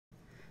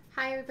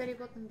Hi everybody,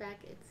 welcome back.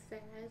 It's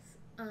Saz.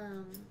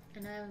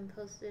 And I haven't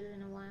posted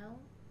in a while.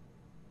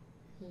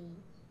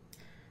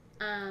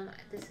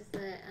 This is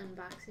the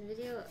unboxing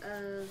video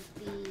of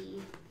the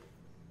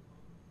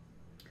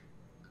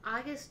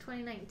August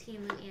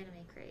 2019 Loot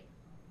Anime Crate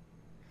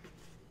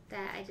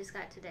that I just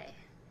got today.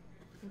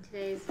 And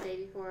today is the day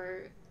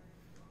before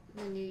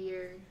the new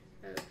year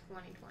of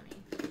 2020.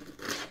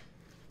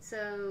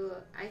 So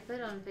I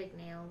put on fake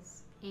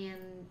nails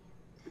and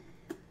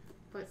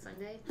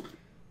Sunday,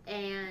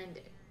 and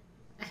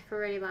I've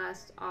already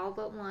lost all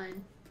but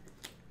one,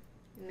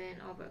 and then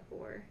all but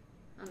four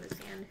on this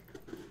hand.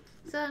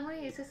 So I'm going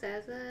to use this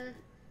as a,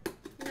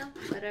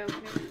 letter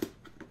opener.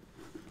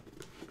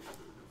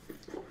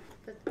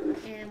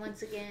 And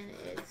once again,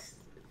 it's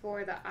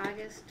for the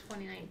August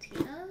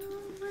 2019. Oh,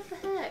 what the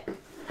heck?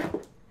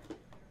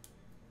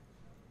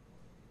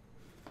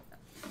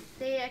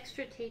 They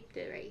extra taped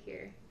it right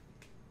here.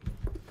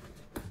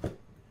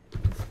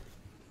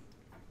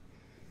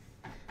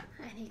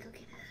 I need to go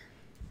get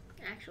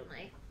an actual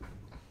knife.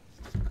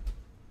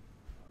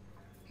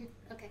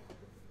 Okay.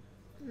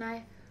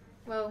 Knife.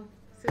 Well,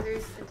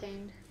 scissors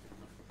attained.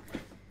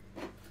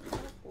 Oh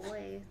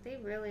boy, they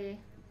really...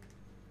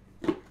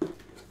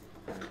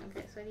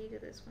 Okay, so I need to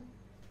do this one.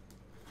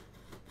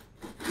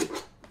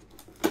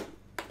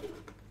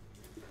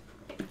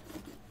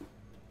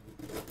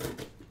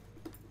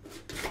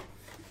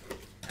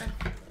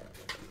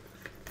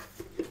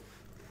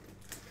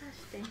 Gosh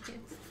dang it.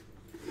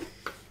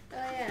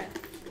 Oh yeah.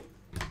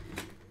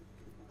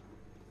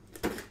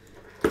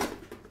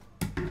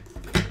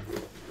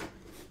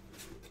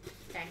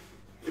 Okay.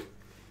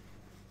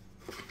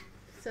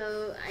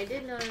 So I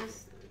did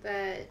notice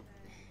that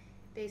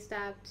they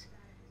stopped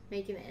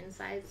making the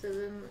insides of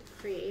them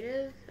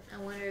creative. I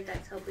wonder if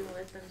that's helping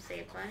with them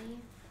save money.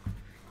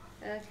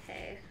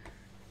 Okay.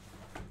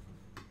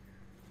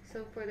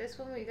 So for this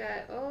one we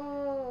got,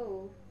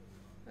 oh,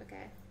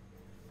 okay.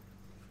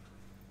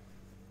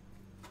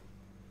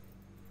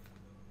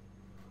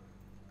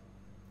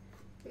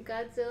 The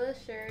Godzilla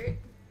shirt.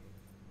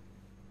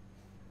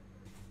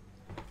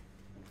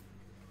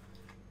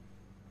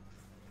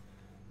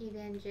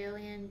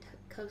 Evangelion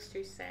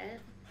coaster set,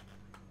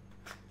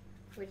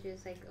 which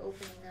is like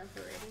opening up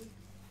already.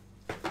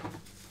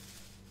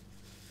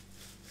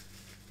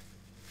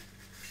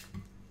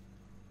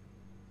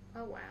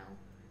 Oh wow.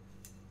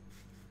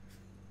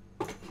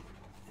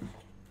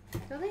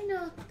 Don't they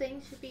know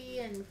things should be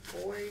in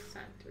 4s,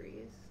 not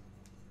 3s?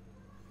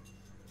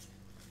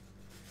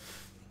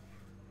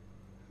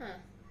 Huh.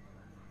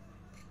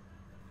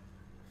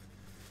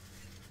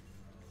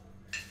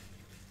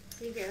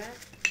 Do you hear that?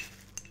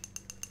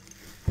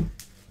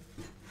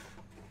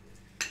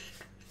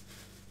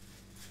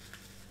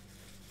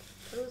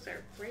 Those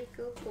are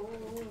breakable.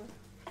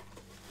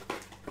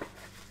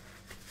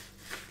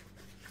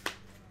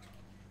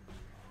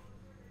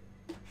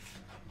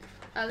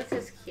 Oh, this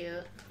is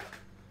cute.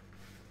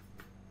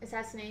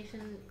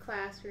 Assassination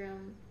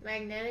classroom,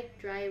 magnetic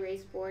dry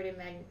erase board, and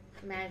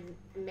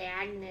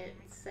magnet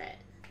set.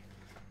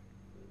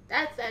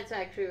 That's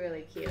actually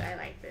really cute. I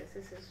like this.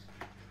 This is,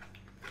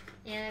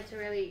 and it's a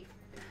really.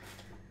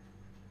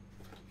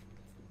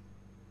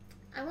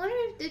 I wonder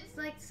if it's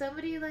like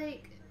somebody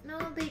like, no,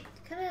 they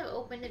kind of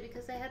opened it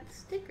because they had the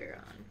sticker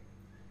on.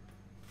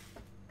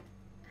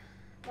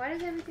 Why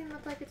does everything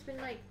look like it's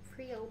been like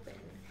pre-opened,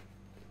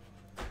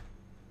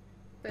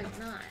 but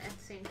not at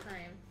the same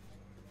time?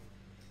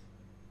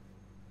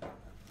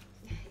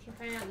 I can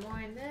find out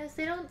more in this.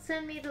 They don't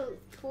send me the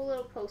cool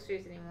little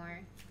posters anymore.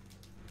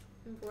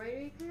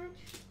 Embroidery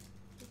patch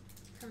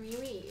from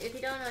Yumi. If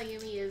you don't know,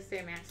 Yumi is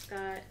their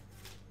mascot.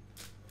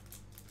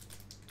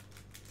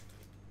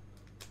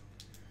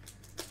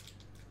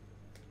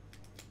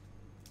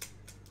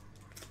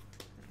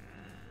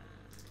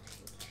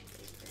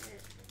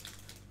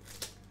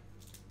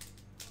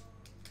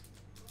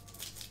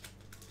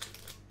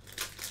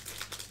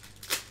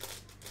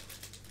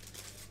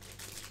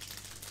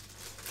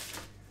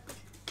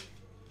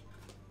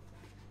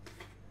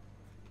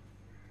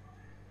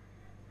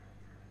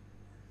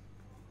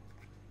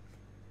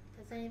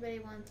 Does anybody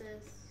want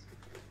this?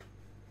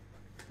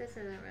 This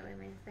isn't really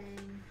my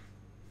thing.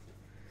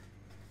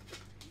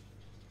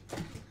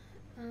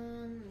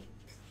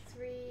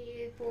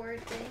 3, 4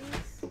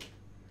 things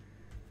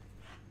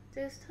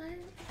this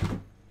time.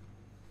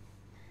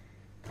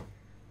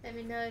 Let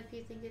me know if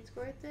you think it's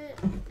worth it,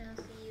 and I'll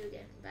see you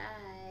again.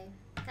 Bye.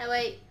 Oh,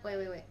 wait.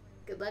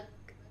 Good luck.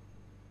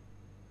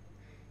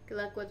 Good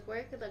luck with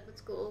work, good luck with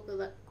school, good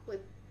luck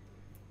with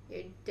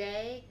your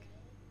day,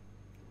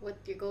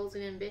 with your goals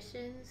and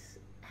ambitions.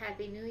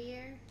 Happy New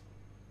Year.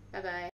 Bye-bye.